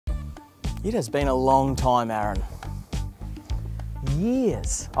It has been a long time, Aaron.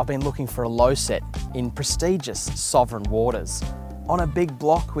 Years I've been looking for a low set in prestigious sovereign waters on a big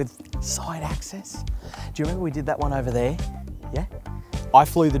block with side access. Do you remember we did that one over there? Yeah? I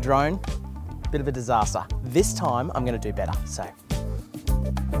flew the drone, bit of a disaster. This time I'm gonna do better, so.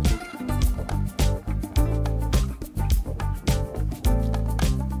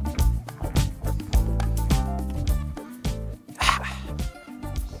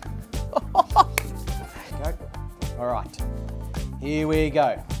 All right, here we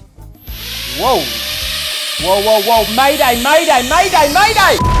go. Whoa, whoa, whoa, whoa, mayday, mayday, mayday,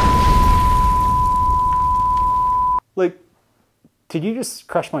 mayday! Luke, did you just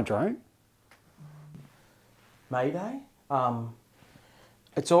crash my drone? Mayday?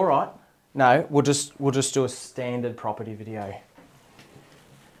 It's all right. No, we'll just do a standard property video.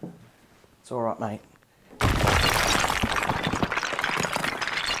 It's all right, mate.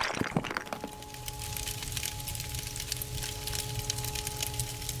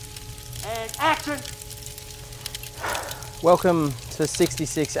 And action! Welcome to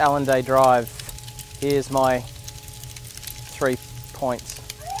 66 Allan Day Drive. Here's my 3 points.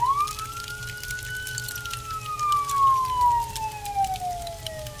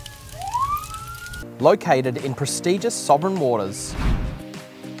 Located in prestigious sovereign waters,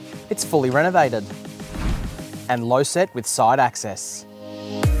 it's fully renovated and low set with side access.